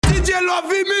DJ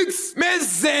REMIX, mes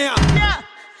zéens.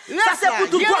 Ça c'est pour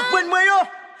tout Gwod bon moi yo.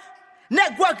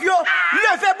 Nèg Gwod yo,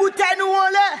 levez bouteille nous en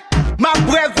l'air. Ma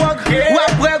brè Gwod, wa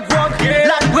brè Gwod,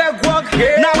 la brè Gwod,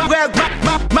 na brè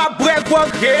Gwod, ma brè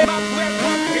Gwod.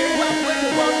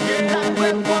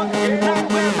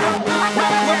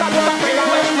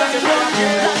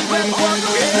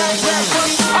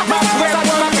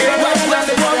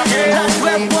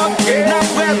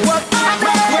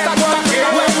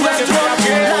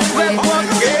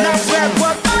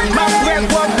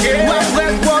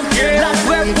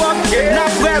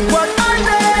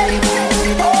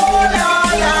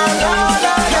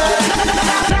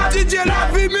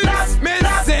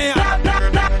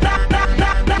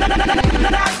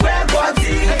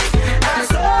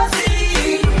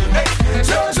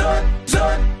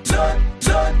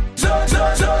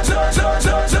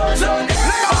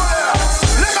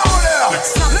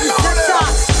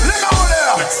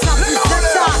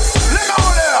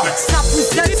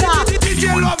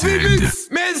 REMIX,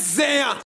 mes zéens.